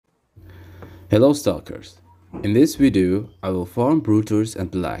Hello Stalkers! In this video, I will farm Bruters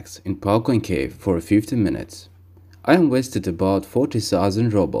and Blacks in Stalker Cave for 15 minutes. I invested about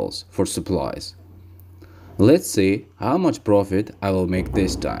 40,000 rubles for supplies. Let's see how much profit I will make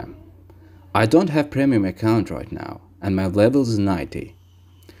this time. I don't have premium account right now and my level is 90.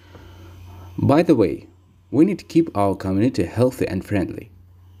 By the way, we need to keep our community healthy and friendly.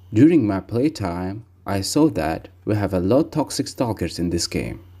 During my playtime, I saw that we have a lot of toxic stalkers in this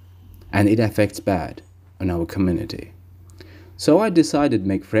game, and it affects bad on our community. So I decided to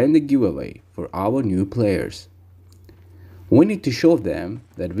make friendly giveaway for our new players. We need to show them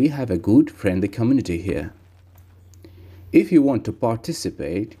that we have a good friendly community here. If you want to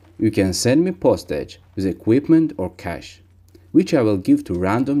participate, you can send me postage with equipment or cash, which I will give to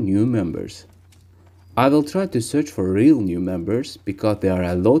random new members. I will try to search for real new members because there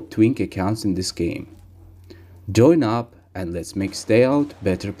are a lot of twink accounts in this game. Join up and let's make stayout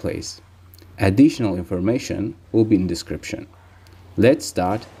better place. Additional information will be in description. Let's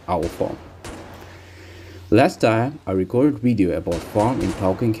start our farm. Last time I recorded video about farm in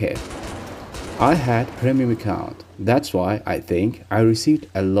Stalker Cave. I had premium account. That's why I think I received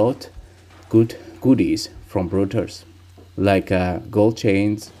a lot good goodies from bruters, like gold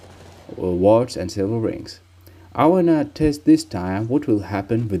chains, wards and silver rings. I wanna test this time what will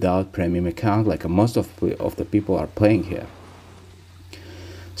happen without premium account like most of the people are playing here.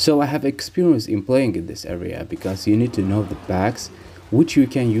 So I have experience in playing in this area because you need to know the packs which you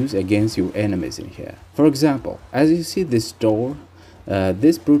can use against your enemies in here. For example, as you see this door,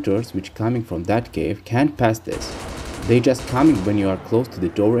 these bruters which coming from that cave can't pass this. They just coming when you are close to the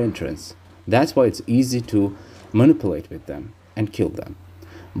door entrance. That's why it's easy to manipulate with them and kill them.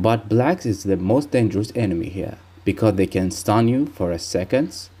 But Blacks is the most dangerous enemy here because they can stun you for a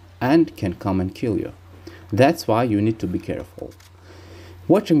second and can come and kill you. That's why you need to be careful.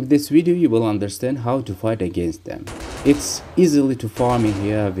 Watching this video you will understand how to fight against them. It's easily to farm in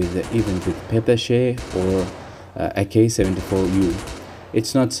here even with postages or AK-74U.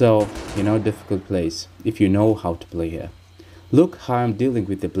 It's not so difficult place if you know how to play here. Look how I'm dealing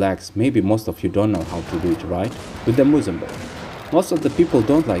with the Blacks. Maybe most of you don't know how to do it right with the muzzle. Most of the people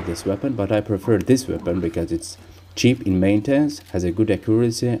don't like this weapon, but I prefer this weapon because it's cheap in maintenance, has a good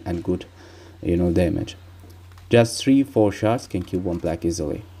accuracy and good damage. Just 3-4 shots can kill one Black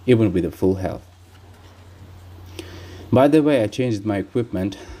easily, even with a full health. By the way, I changed my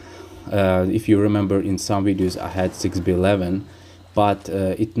equipment. If you remember, in some videos I had 6B11, but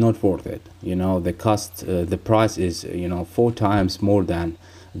it's not worth it. The cost, the price is 4 times more than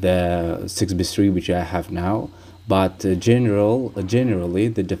the 6B3 which I have now. But generally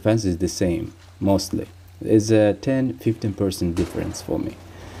the defense is the same mostly. It's a 10-15% difference for me.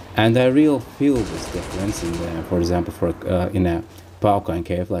 And I really feel this difference in, for example, in a Stalker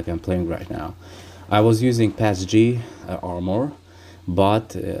Cave like I'm playing right now. I was using PG armor,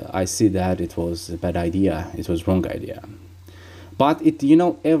 but I see that it was a bad idea. It was wrong idea. But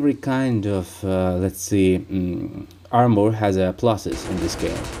every kind of armor has a pluses in this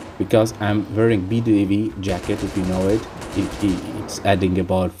game. Because I'm wearing BDV jacket, if you know it, it's adding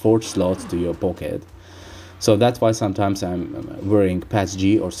about 4 slots to your pocket. So that's why sometimes I'm wearing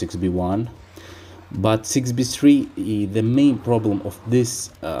PG or 6B1. But 6B3, the main problem of this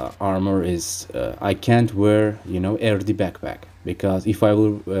armor is I can't wear, RD backpack. Because if I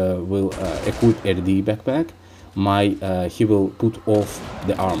will equip RD backpack, he will put off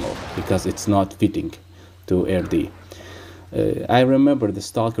the armor because it's not fitting to RD. I remember the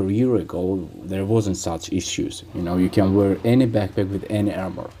Stalker a year ago, there wasn't such issues. You can wear any backpack with any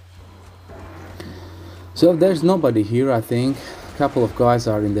armor. So there's nobody here, I think. A couple of guys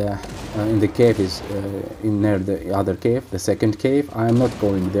are in the cave, near the other cave, the second cave. I'm not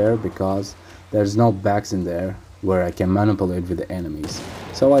going there because there's no bags in there where I can manipulate with the enemies.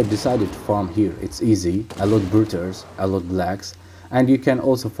 So I decided to farm here. It's easy. A lot bruters, a lot Blacks. And you can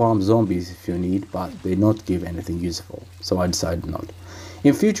also farm zombies if you need, but they not give anything useful, so I decided not.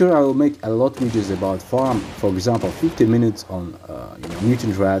 In future I will make a lot of videos about farm, for example 15 minutes on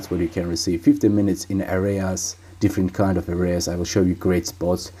mutant rats where you can receive 15 minutes in areas, different kind of areas. I will show you great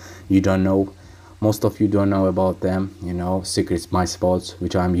spots you don't know, most of you don't know about them, secrets, my spots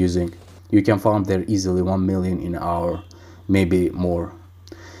which I'm using. You can farm there easily 1 million in an hour, maybe more.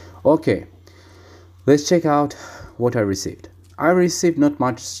 Okay, let's check out what I received. I received not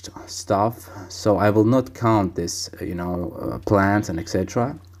much stuff, so I will not count this, plants and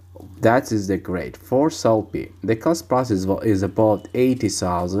etc. That is the grade for s.t.a.l.k.e.r. The cost price is about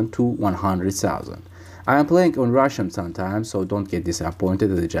 80,000 to 100,000. I am playing on Russian sometimes, so don't get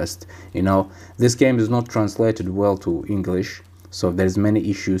disappointed. It's just, this game is not translated well to English, So there's many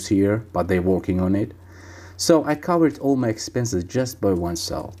issues here, but they're working on it. So I covered all my expenses just by one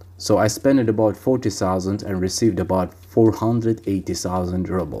sale. So I spent about 40,000 and received about 480,000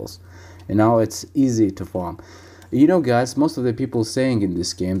 rubles. And now it's easy to farm. You know guys, most of the people saying in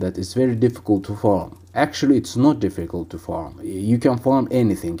this game that it's very difficult to farm. Actually, it's not difficult to farm. You can farm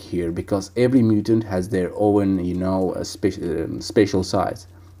anything here because every mutant has their own, you know, special size.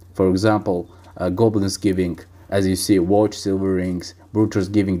 For example, goblins giving, as you see, watch, silver rings, bruters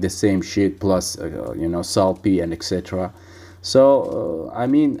giving the same shit plus, you know, s.t.a.l.k.e.r and etc. So, I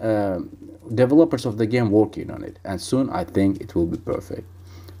mean, developers of the game working on it, and soon I think it will be perfect.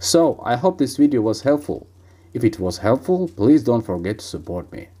 So, I hope this video was helpful. If it was helpful, please don't forget to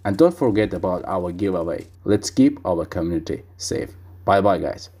support me. And don't forget about our giveaway. Let's keep our community safe. Bye bye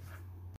guys.